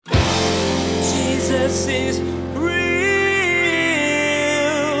Jesus is real.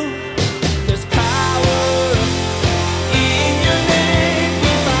 There's power in your name.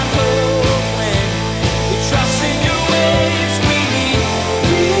 We find hope when we trust in your ways. We need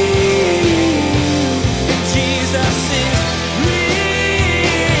real. Jesus is real.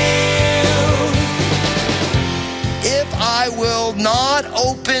 If I will not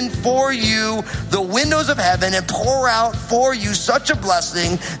open for you the windows of heaven and pour out for you such a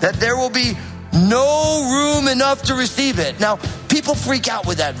blessing that there will be no room enough to receive it. Now, people freak out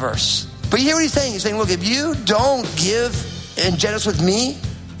with that verse. But you hear what he's saying? He's saying, look, if you don't give and generous with me,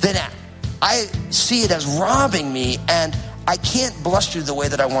 then I see it as robbing me, and I can't bless you the way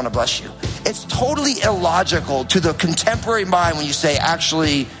that I want to bless you. It's totally illogical to the contemporary mind when you say,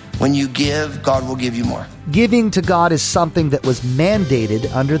 actually, when you give, God will give you more. Giving to God is something that was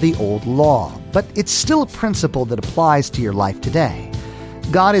mandated under the old law, but it's still a principle that applies to your life today.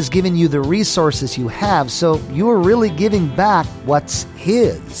 God has given you the resources you have, so you are really giving back what's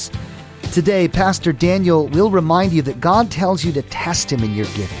His. Today, Pastor Daniel will remind you that God tells you to test Him in your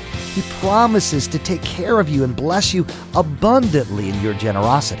giving. He promises to take care of you and bless you abundantly in your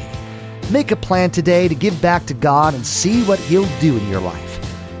generosity. Make a plan today to give back to God and see what He'll do in your life.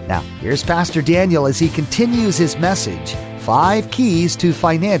 Now, here's Pastor Daniel as he continues his message, 5 Keys to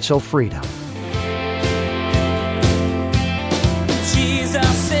Financial Freedom.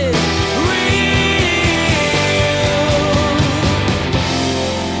 Jesus is real.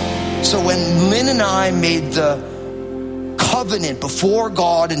 So when Lynn and I made the covenant before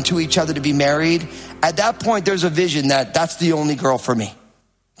God and to each other to be married, at that point there's a vision that that's the only girl for me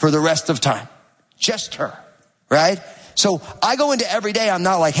for the rest of time. Just her, right? So I go into every day, I'm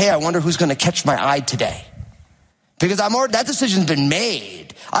not like, hey, I wonder who's going to catch my eye today. Because that decision's been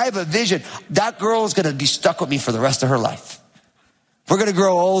made. I have a vision. That girl is going to be stuck with me for the rest of her life. We're going to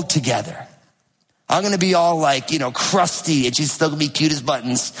grow old together. I'm going to be all like, crusty, and she's still going to be cute as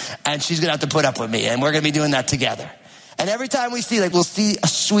buttons, and she's going to have to put up with me, and we're going to be doing that together. And every time we see, we'll see a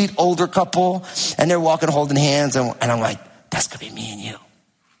sweet older couple, and they're walking holding hands, and I'm like, that's going to be me and you.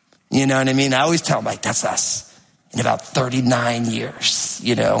 You know what I mean? I always tell them, that's us. In about 39 years,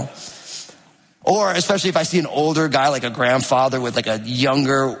 Or especially if I see an older guy, like a grandfather with like a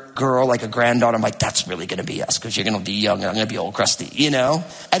younger girl, like a granddaughter, I'm like, that's really going to be us because you're going to be young and I'm going to be old crusty,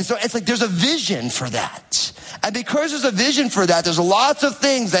 And so it's like there's a vision for that. And because there's a vision for that, there's lots of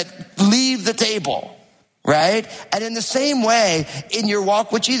things that leave the table, right? And in the same way, in your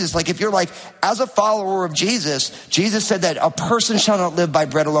walk with Jesus, like if you're like, as a follower of Jesus, Jesus said that a person shall not live by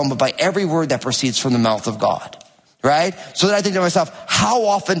bread alone, but by every word that proceeds from the mouth of God. Right? So then I think to myself, how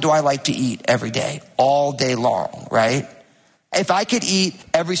often do I like to eat every day? All day long, right? If I could eat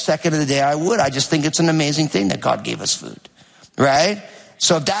every second of the day, I would. I just think it's an amazing thing that God gave us food, right?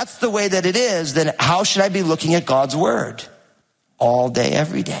 So if that's the way that it is, then how should I be looking at God's word? All day,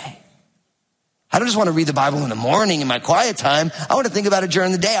 every day. I don't just want to read the Bible in the morning in my quiet time. I want to think about it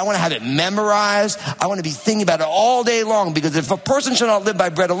during the day. I want to have it memorized. I want to be thinking about it all day long, because if a person shall not live by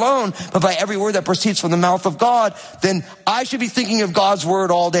bread alone, but by every word that proceeds from the mouth of God, then I should be thinking of God's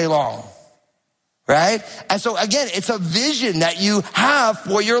word all day long. Right? And so again, it's a vision that you have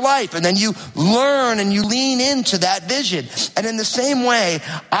for your life, and then you learn and you lean into that vision. And in the same way,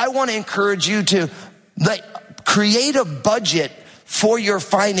 I want to encourage you to create a budget for your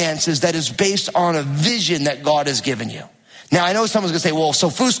finances that is based on a vision that God has given you. Now, I know someone's going to say, well, so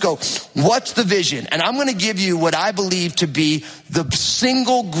Fusco, what's the vision? And I'm going to give you what I believe to be the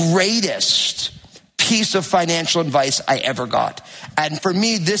single greatest piece of financial advice I ever got. And for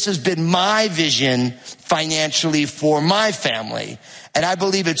me, this has been my vision financially for my family. And I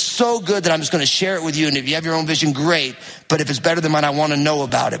believe it's so good that I'm just going to share it with you. And if you have your own vision, great. But if it's better than mine, I want to know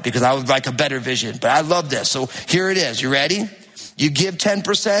about it, because I would like a better vision. But I love this. So here it is. You ready? You give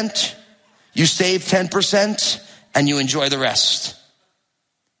 10%, you save 10%, and you enjoy the rest.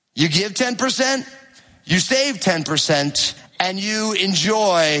 You give 10%, you save 10%, and you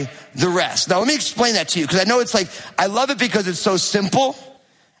enjoy the rest. Now, let me explain that to you, because I know it's like, I love it because it's so simple,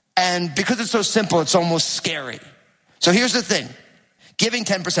 and because it's so simple, it's almost scary. So here's the thing. Giving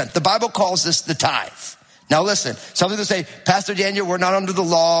 10%. The Bible calls this the tithe. Now listen, some people say, Pastor Daniel, we're not under the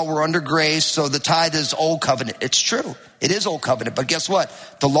law, we're under grace, so the tithe is old covenant. It's true. It is old covenant. But guess what?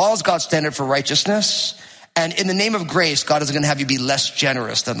 The law is God's standard for righteousness. And in the name of grace, God isn't going to have you be less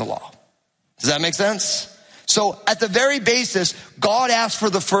generous than the law. Does that make sense? So at the very basis, God asks for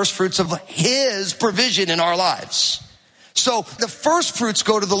the first fruits of his provision in our lives. So the first fruits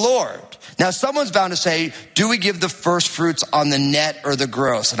go to the Lord. Now, someone's bound to say, do we give the first fruits on the net or the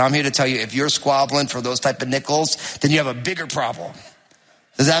gross? And I'm here to tell you, if you're squabbling for those type of nickels, then you have a bigger problem.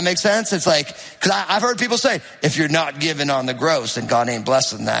 Does that make sense? It's like, because I've heard people say, if you're not giving on the gross, then God ain't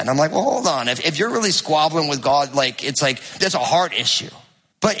blessing that. And I'm like, well, hold on. If you're really squabbling with God, like, it's like, that's a heart issue.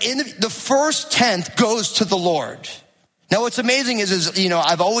 But in the first tenth goes to the Lord. Now, what's amazing is,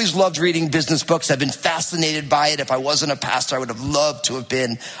 I've always loved reading business books. I've been fascinated by it. If I wasn't a pastor, I would have loved to have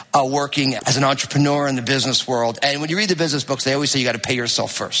been working as an entrepreneur in the business world. And when you read the business books, they always say you got to pay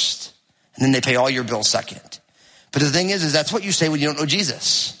yourself first. And then they pay all your bills second. But the thing is that's what you say when you don't know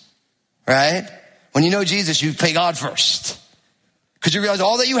Jesus, right? When you know Jesus, you pay God first. Because you realize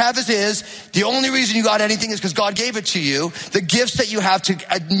all that you have is his. The only reason you got anything is because God gave it to you. The gifts that you have to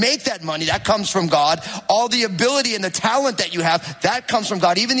make that money, that comes from God. All the ability and the talent that you have, that comes from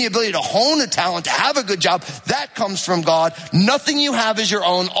God. Even the ability to hone a talent, to have a good job, that comes from God. Nothing you have is your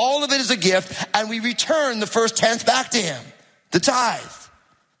own. All of it is a gift. And we return the first tenth back to him, the tithe.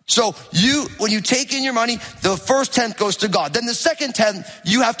 So when you take in your money, the first tenth goes to God. Then the second tenth,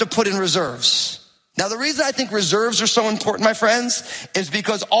 you have to put in reserves. Now, the reason I think reserves are so important, my friends, is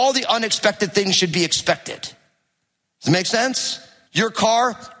because all the unexpected things should be expected. Does it make sense? Your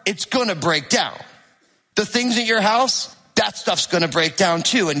car, it's gonna break down. The things in your house, that stuff's gonna break down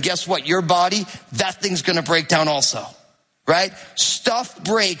too. And guess what? Your body, that thing's gonna break down also, right? Stuff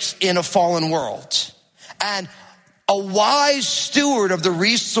breaks in a fallen world. And a wise steward of the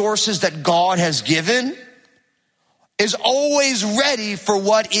resources that God has given is always ready for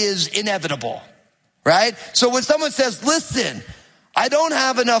what is inevitable. Right? So when someone says, listen, I don't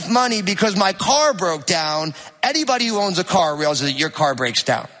have enough money because my car broke down, anybody who owns a car realizes that your car breaks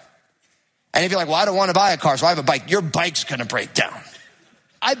down. And if you're like, well, I don't want to buy a car, so I have a bike, your bike's going to break down.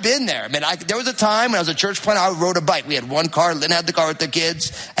 I've been there. There was a time when I was a church planter, I rode a bike. We had one car, Lynn had the car with the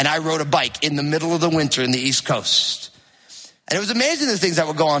kids, and I rode a bike in the middle of the winter in the East Coast. And it was amazing the things that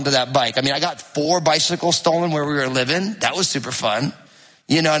would go onto that bike. I got 4 bicycles stolen where we were living. That was super fun.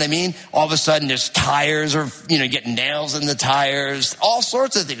 You know what I mean? All of a sudden there's tires or, getting nails in the tires, all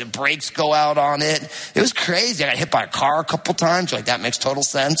sorts of things. The brakes go out on it. It was crazy. I got hit by a car a couple times. Like, that makes total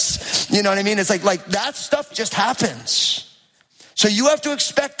sense. You know what I mean? It's like that stuff just happens. So you have to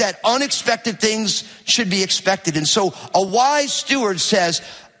expect that unexpected things should be expected. And so a wise steward says,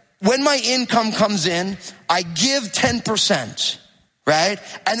 when my income comes in, I give 10%, right?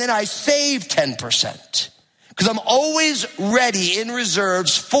 And then I save 10%. Because I'm always ready in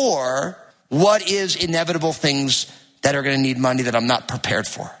reserves for what is inevitable things that are going to need money that I'm not prepared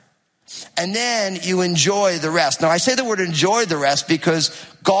for. And then you enjoy the rest. Now, I say the word enjoy the rest because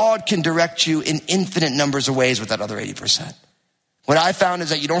God can direct you in infinite numbers of ways with that other 80%. What I found is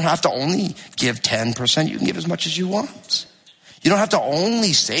that you don't have to only give 10%. You can give as much as you want. You don't have to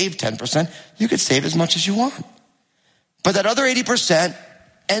only save 10%. You could save as much as you want. But that other 80%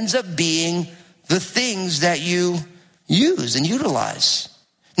 ends up being the things that you use and utilize.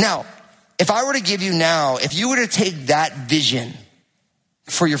 Now, if I were to give you now, if you were to take that vision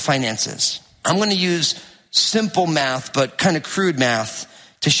for your finances, I'm going to use simple math, but kind of crude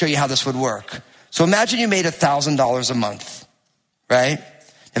math to show you how this would work. So imagine you made $1,000 a month, right?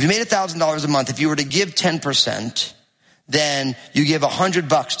 If you made $1,000 a month, if you were to give 10%, then you give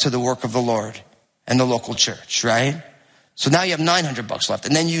 $100 to the work of the Lord and the local church, right? So now you have $900 left.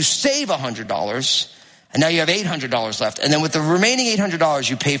 And then you save $100, and now you have $800 left. And then with the remaining $800,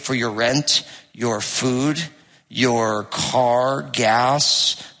 you pay for your rent, your food, your car,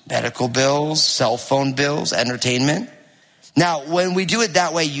 gas, medical bills, cell phone bills, entertainment. Now, when we do it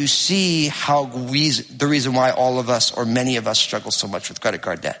that way, you see how the reason why all of us, or many of us, struggle so much with credit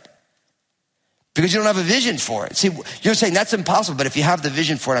card debt. Because you don't have a vision for it. See, you're saying that's impossible, but if you have the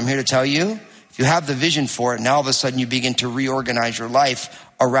vision for it, I'm here to tell you, if you have the vision for it, now all of a sudden you begin to reorganize your life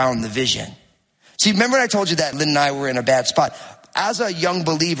around the vision. See, remember I told you that Lynn and I were in a bad spot? As a young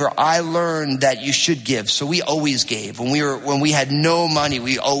believer, I learned that you should give. So we always gave. When we had no money,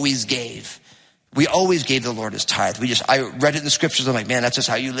 we always gave. We always gave the Lord his tithe. I read it in the scriptures. I'm like, man, that's just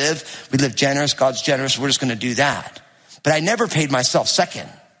how you live. We live generous. God's generous. We're just going to do that. But I never paid myself second.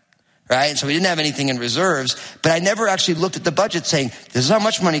 Right? So we didn't have anything in reserves, but I never actually looked at the budget saying, this is how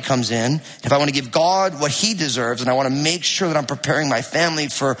much money comes in. If I want to give God what he deserves, and I want to make sure that I'm preparing my family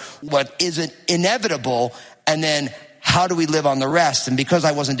for what isn't inevitable, and then how do we live on the rest? And because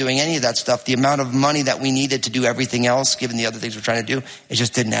I wasn't doing any of that stuff, the amount of money that we needed to do everything else, given the other things we're trying to do, it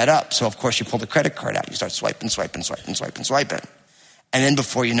just didn't add up. So of course you pull the credit card out. You start swiping. And then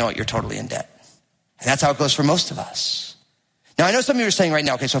before you know it, you're totally in debt. And that's how it goes for most of us. Now, I know some of you are saying right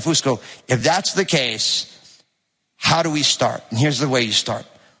now, okay, so Fusco, if that's the case, how do we start? And here's the way you start.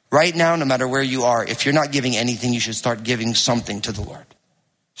 Right now, no matter where you are, if you're not giving anything, you should start giving something to the Lord.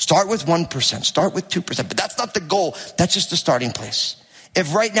 Start with 1%, start with 2%, but that's not the goal. That's just the starting place.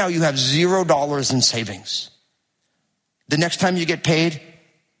 If right now you have $0 in savings, the next time you get paid,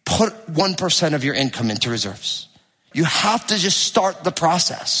 put 1% of your income into reserves. You have to just start the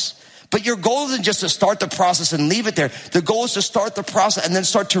process. But your goal isn't just to start the process and leave it there. The goal is to start the process and then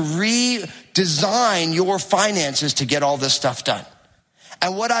start to redesign your finances to get all this stuff done.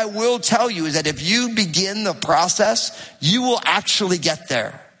 And what I will tell you is that if you begin the process, you will actually get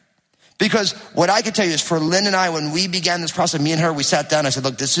there. Because what I can tell you is for Lynn and I, when we began this process, me and her, we sat down, I said,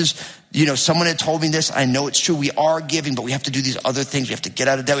 look, this is, someone had told me this. I know it's true. We are giving, but we have to do these other things. We have to get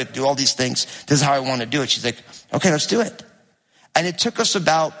out of debt. We have to do all these things. This is how I want to do it. She's like, okay, let's do it. And it took us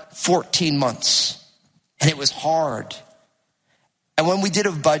about 14 months. And it was hard. And when we did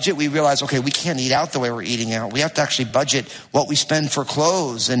a budget, we realized, okay, we can't eat out the way we're eating out. We have to actually budget what we spend for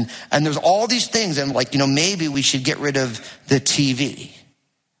clothes. And there's all these things. And maybe we should get rid of the TV.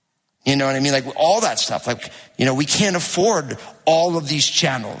 You know what I mean? Like all that stuff. We can't afford all of these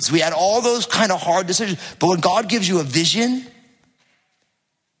channels. We had all those kind of hard decisions. But when God gives you a vision,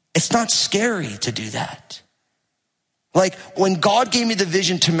 it's not scary to do that. Like when God gave me the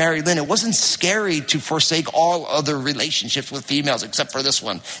vision to marry Lynn, it wasn't scary to forsake all other relationships with females except for this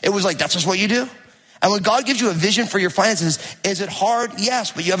one. It was like, that's just what you do. And when God gives you a vision for your finances, is it hard?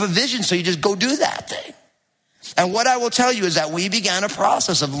 Yes, but you have a vision, so you just go do that thing. And what I will tell you is that we began a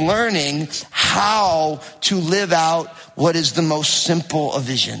process of learning how to live out what is the most simple of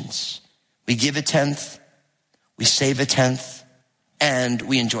visions. We give a tenth, we save a tenth, and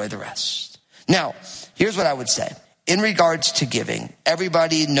we enjoy the rest. Now, here's what I would say. In regards to giving,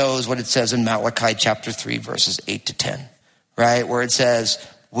 everybody knows what it says in Malachi chapter 3, verses 8 to 10, right? Where it says,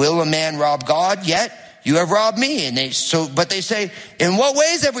 will a man rob God? Yet you have robbed me. But they say, in what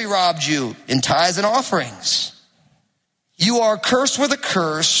ways have we robbed you? In tithes and offerings. You are cursed with a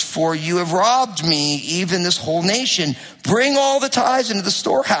curse, for you have robbed me, even this whole nation. Bring all the tithes into the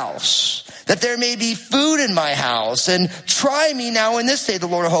storehouse, that there may be food in my house. And try me now in this day, the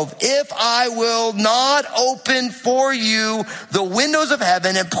Lord of hope, if I will not open for you the windows of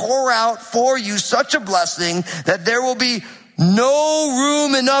heaven and pour out for you such a blessing that there will be no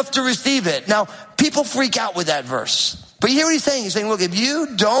room enough to receive it. Now, people freak out with that verse. But you hear what he's saying? He's saying, look, if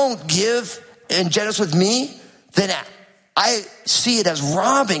you don't give and generous with me, then I see it as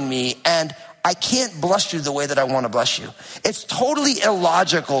robbing me, and I can't bless you the way that I want to bless you. It's totally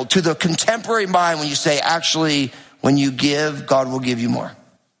illogical to the contemporary mind when you say, actually, when you give, God will give you more.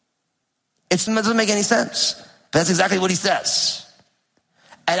 It doesn't make any sense. But that's exactly what he says.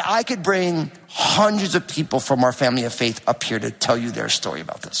 And I could bring hundreds of people from our family of faith up here to tell you their story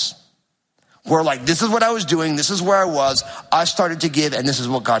about this. We're like, this is what I was doing. This is where I was. I started to give, and this is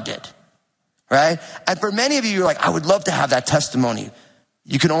what God did. Right? And for many of you, you're like, I would love to have that testimony.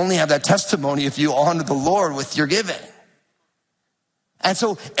 You can only have that testimony if you honor the Lord with your giving. And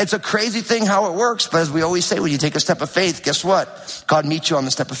so it's a crazy thing how it works. But as we always say, when you take a step of faith, guess what? God meets you on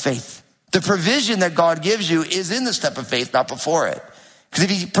the step of faith. The provision that God gives you is in the step of faith, not before it. Because if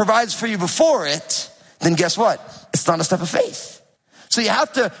he provides for you before it, then guess what? It's not a step of faith. So you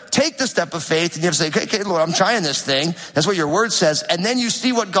have to take the step of faith and you have to say, okay, Lord, I'm trying this thing. That's what your word says. And then you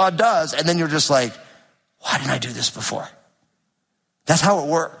see what God does. And then you're just like, why didn't I do this before? That's how it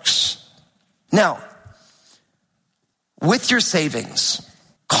works. Now, with your savings,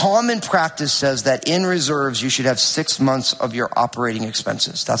 common practice says that in reserves, you should have 6 months of your operating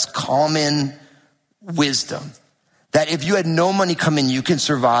expenses. That's common wisdom. That if you had no money come in, you can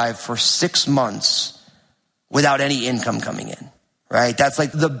survive for 6 months without any income coming in. Right? That's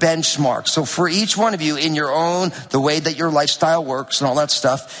like the benchmark. So for each one of you in your own, the way that your lifestyle works and all that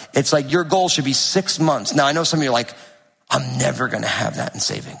stuff, it's like your goal should be 6 months. Now I know some of you are like, I'm never going to have that in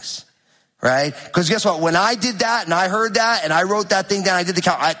savings. Right? Because guess what? When I did that and I heard that and I wrote that thing down, I did the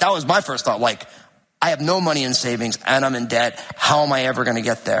count. That was my first thought. Like, I have no money in savings and I'm in debt. How am I ever going to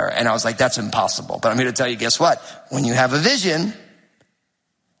get there? And I was like, that's impossible. But I'm here to tell you, guess what? When you have a vision,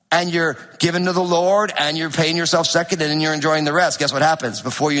 and you're giving to the Lord and you're paying yourself second and then you're enjoying the rest, guess what happens?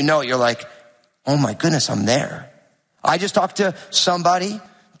 Before you know it, you're like, oh my goodness, I'm there. I just talked to somebody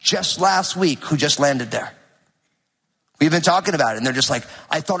just last week who just landed there. We've been talking about it and they're just like,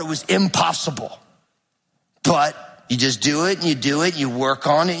 I thought it was impossible. But you just do it and you do it, you work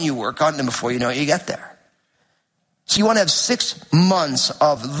on it and you work on it, and before you know it, you get there. So you want to have 6 months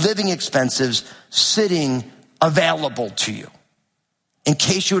of living expenses sitting available to you, in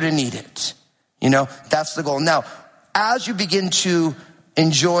case you would need it. That's the goal. Now, as you begin to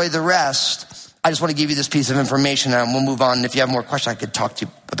enjoy the rest, I just want to give you this piece of information and we'll move on. And if you have more questions, I could talk to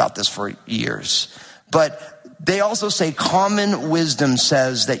you about this for years. But they also say common wisdom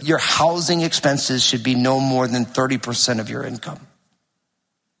says that your housing expenses should be no more than 30% of your income.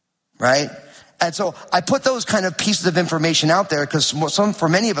 right? And so I put those kind of pieces of information out there because for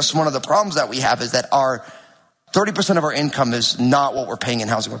many of us, one of the problems that we have is that our 30% of our income is not what we're paying in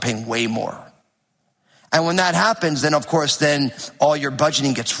housing. We're paying way more. And when that happens, then of course, then all your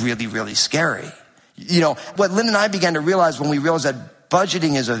budgeting gets really, really scary. You know, what Lynn and I began to realize when we realized that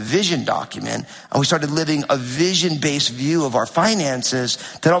budgeting is a vision document and we started living a vision-based view of our finances,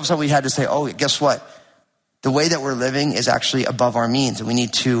 then all of a sudden we had to say, oh, guess what? The way that we're living is actually above our means, and we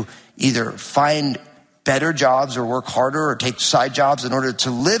need to either find better jobs or work harder or take side jobs in order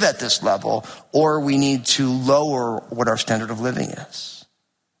to live at this level, or we need to lower what our standard of living is.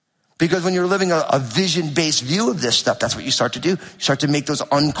 Because when you're living a vision-based view of this stuff, that's what you start to do. You start to make those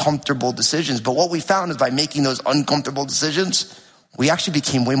uncomfortable decisions. But what we found is by making those uncomfortable decisions, we actually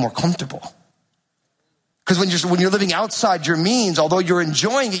became way more comfortable. Because when you're living outside your means, although you're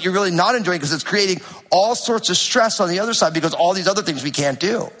enjoying it, you're really not enjoying it because it's creating all sorts of stress on the other side because all these other things we can't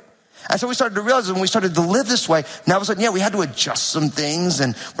do. And so we started to realize that when we started to live this way, now all of a sudden, we had to adjust some things,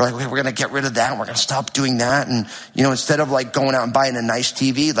 and we're like, okay, we're going to get rid of that, and we're going to stop doing that. And, instead of like going out and buying a nice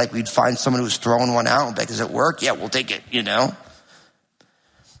TV, like we'd find someone who was throwing one out and be like, does it work? Yeah, we'll take it,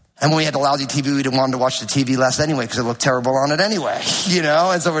 And when we had the lousy TV, we didn't want to watch the TV less anyway because it looked terrible on it anyway,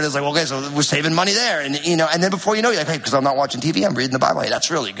 And so we're just like, okay, so we're saving money there. And, and then before you know, you're like, hey, because I'm not watching TV, I'm reading the Bible. Hey,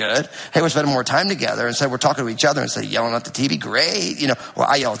 that's really good. Hey, we're spending more time together. Instead, we're talking to each other instead of yelling at the TV. Great. Well,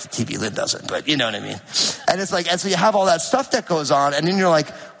 I yell at the TV, Lynn doesn't, but you know what I mean? And it's like, and so you have all that stuff that goes on, and then you're like,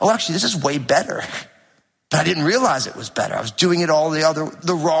 oh, actually, this is way better. But I didn't realize it was better. I was doing it all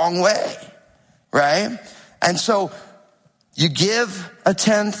the wrong way, right? And so you give a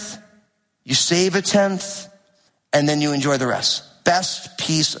tenth, you save a tenth, and then you enjoy the rest. Best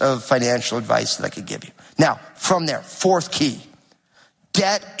piece of financial advice that I could give you. Now, from there, fourth key.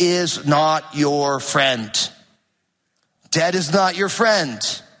 Debt is not your friend. Debt is not your friend.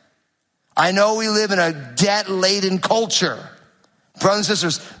 I know we live in a debt-laden culture. Brothers and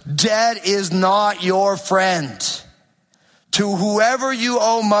sisters, debt is not your friend. To whoever you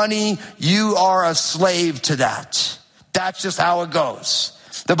owe money, you are a slave to that. That's just how it goes.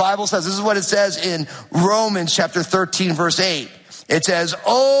 The Bible says, this is what it says in Romans chapter 13, verse 8. It says,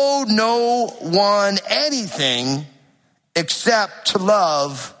 owe no one anything except to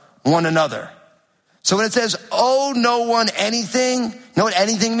love one another. So when it says, owe no one anything, you know what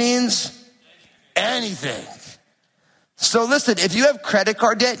anything means? Anything. So listen, if you have credit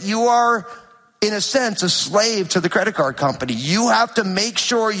card debt, you are, in a sense, a slave to the credit card company. You have to make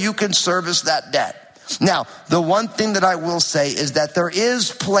sure you can service that debt. Now, the one thing that I will say is that there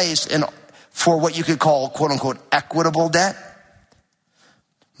is place for what you could call, quote unquote, equitable debt.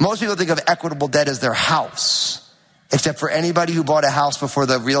 Most people think of equitable debt as their house, except for anybody who bought a house before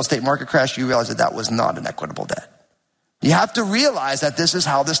the real estate market crash, you realize that was not an equitable debt. You have to realize that this is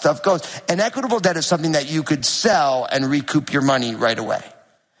how this stuff goes. An equitable debt is something that you could sell and recoup your money right away.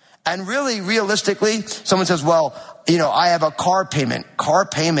 And really, realistically, someone says, well, I have a car payment. Car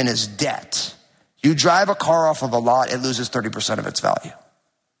payment is debt. You drive a car off of a lot, it loses 30% of its value.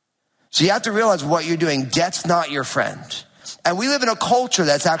 So you have to realize what you're doing. Debt's not your friend. And we live in a culture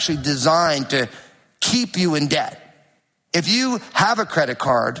that's actually designed to keep you in debt. If you have a credit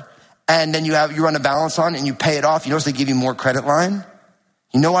card and then you run a balance on it and you pay it off, you notice they give you more credit line?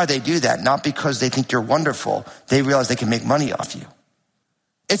 You know why they do that? Not because they think you're wonderful. They realize they can make money off you.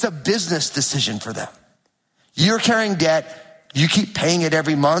 It's a business decision for them. You're carrying debt. You keep paying it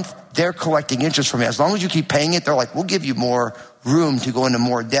every month. They're collecting interest from it. As long as you keep paying it, they're like, we'll give you more room to go into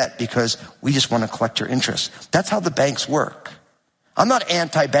more debt because we just want to collect your interest. That's how the banks work. I'm not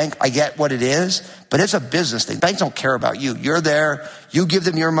anti-bank. I get what it is, but it's a business thing. Banks don't care about you. You're there. You give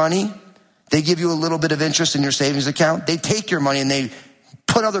them your money. They give you a little bit of interest in your savings account. They take your money and they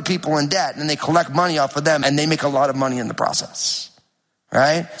put other people in debt and they collect money off of them and they make a lot of money in the process.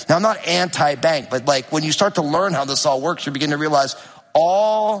 Right? Now, I'm not anti-bank, but like when you start to learn how this all works, you begin to realize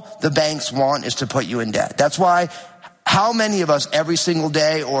all the banks want is to put you in debt. That's why how many of us every single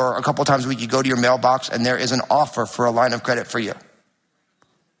day or a couple of times a week, you go to your mailbox and there is an offer for a line of credit for you?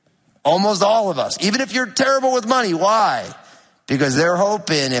 Almost all of us, even if you're terrible with money. Why? Because they're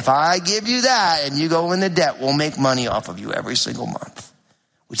hoping if I give you that and you go into debt, we'll make money off of you every single month,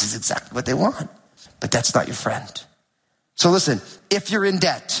 which is exactly what they want. But that's not your friend. So listen, if you're in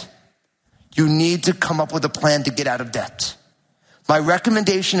debt, you need to come up with a plan to get out of debt. My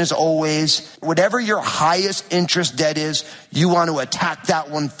recommendation is always, whatever your highest interest debt is, you want to attack that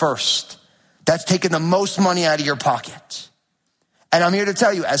one first. That's taking the most money out of your pocket. And I'm here to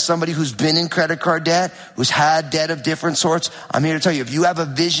tell you, as somebody who's been in credit card debt, who's had debt of different sorts, I'm here to tell you, if you have a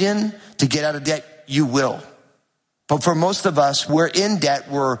vision to get out of debt, you will. But for most of us, we're in debt,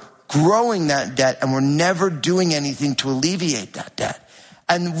 we're growing that debt and we're never doing anything to alleviate that debt.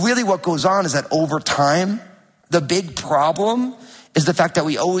 And really what goes on is that over time, the big problem is the fact that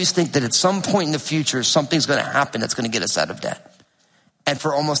we always think that at some point in the future, something's going to happen that's going to get us out of debt. And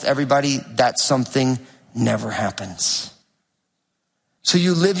for almost everybody, that something never happens. So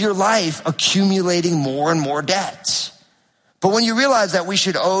you live your life accumulating more and more debts. But when you realize that we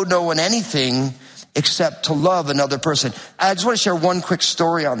should owe no one anything except to love another person. I just want to share one quick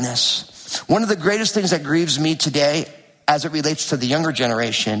story on this. One of the greatest things that grieves me today as it relates to the younger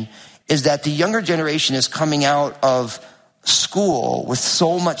generation is that the younger generation is coming out of school with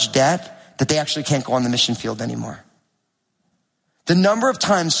so much debt that they actually can't go on the mission field anymore. The number of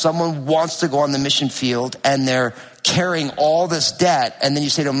times someone wants to go on the mission field and they're carrying all this debt, and then you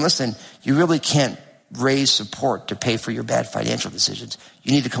say to them, listen, you really can't raise support to pay for your bad financial decisions.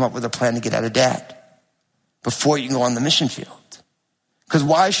 You need to come up with a plan to get out of debt before you can go on the mission field. Because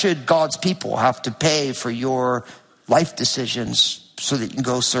why should God's people have to pay for your life decisions so that you can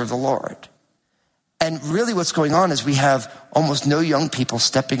go serve the Lord? And really what's going on is we have almost no young people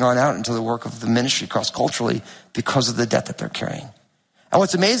stepping on out into the work of the ministry cross-culturally because of the debt that they're carrying. And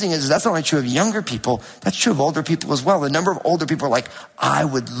what's amazing is that's not only true of younger people, that's true of older people as well. The number of older people are like, I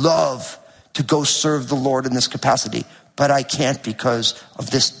would love to go serve the Lord in this capacity, but I can't because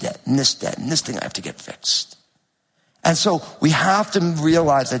of this debt and this debt and this thing I have to get fixed. And so we have to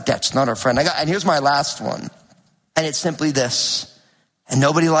realize that debt's not our friend. And here's my last one. And it's simply this. And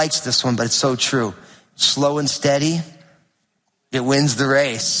nobody likes this one, but it's so true. Slow and steady, it wins the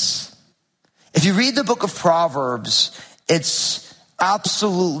race. If you read the book of Proverbs, it's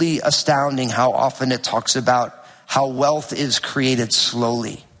absolutely astounding how often it talks about how wealth is created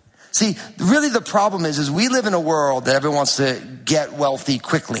slowly. See, really the problem is we live in a world that everyone wants to get wealthy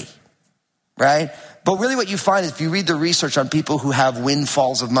quickly, right? But really what you find is if you read the research on people who have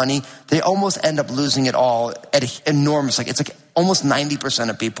windfalls of money, they almost end up losing it all at enormous, it's like almost 90%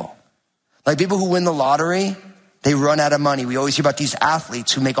 of people. Like people who win the lottery, they run out of money. We always hear about these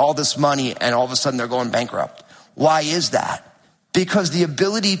athletes who make all this money and all of a sudden they're going bankrupt. Why is that? Because the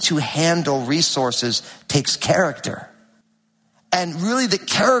ability to handle resources takes character. And really the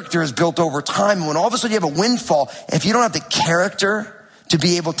character is built over time. And when all of a sudden you have a windfall, if you don't have the character to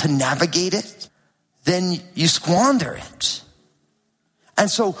be able to navigate it, then you squander it. And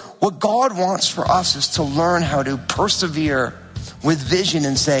so what God wants for us is to learn how to persevere with vision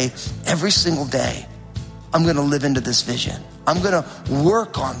and say, every single day, I'm going to live into this vision. I'm going to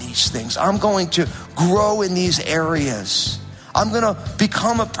work on these things. I'm going to grow in these areas. I'm going to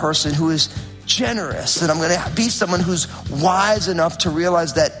become a person who is generous, and I'm going to be someone who's wise enough to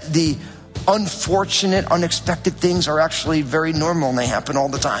realize that the unfortunate, unexpected things are actually very normal and they happen all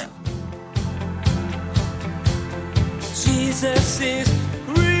the time. Jesus is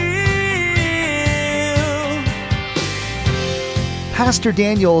real. Pastor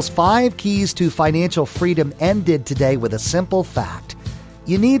Daniel's 5 Keys to Financial Freedom ended today with a simple fact.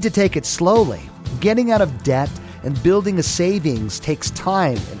 You need to take it slowly. Getting out of debt and building a savings takes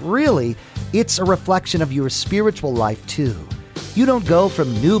time, and really, it's a reflection of your spiritual life too. You don't go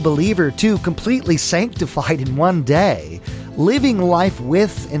from new believer to completely sanctified in one day. Living life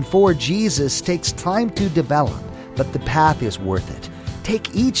with and for Jesus takes time to develop, but the path is worth it.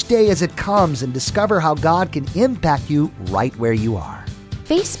 Take each day as it comes and discover how God can impact you right where you are.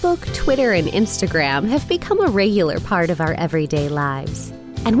 Facebook, Twitter, and Instagram have become a regular part of our everyday lives.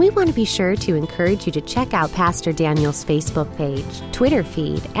 And we want to be sure to encourage you to check out Pastor Daniel's Facebook page, Twitter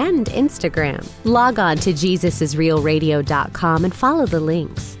feed, and Instagram. Log on to JesusIsRealRadio.com and follow the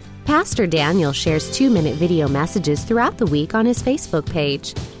links. Pastor Daniel shares 2-minute video messages throughout the week on his Facebook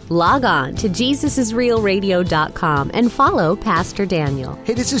page. Log on to JesusIsRealRadio.com and follow Pastor Daniel.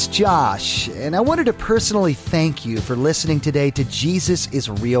 Hey, this is Josh, and I wanted to personally thank you for listening today to Jesus is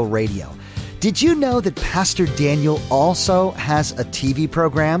Real Radio. Did you know that Pastor Daniel also has a TV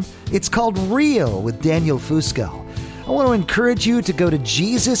program? It's called Real with Daniel Fusco. I want to encourage you to go to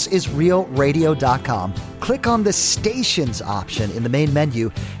JesusIsRealRadio.com, click on the Stations option in the main menu,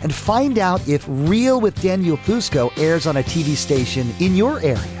 and find out if Real with Daniel Fusco airs on a TV station in your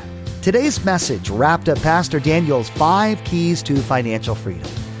area. Today's message wrapped up Pastor Daniel's 5 Keys to Financial Freedom.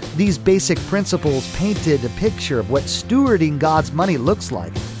 These basic principles painted a picture of what stewarding God's money looks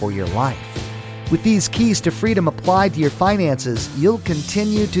like for your life. With these keys to freedom applied to your finances, you'll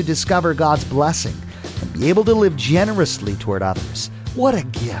continue to discover God's blessing and be able to live generously toward others. What a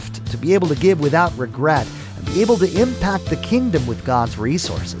gift to be able to give without regret and be able to impact the kingdom with God's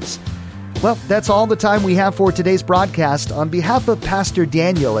resources. Well, that's all the time we have for today's broadcast. On behalf of Pastor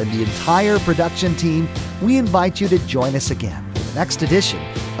Daniel and the entire production team, we invite you to join us again for the next edition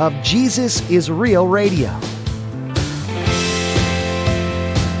of Jesus is Real Radio.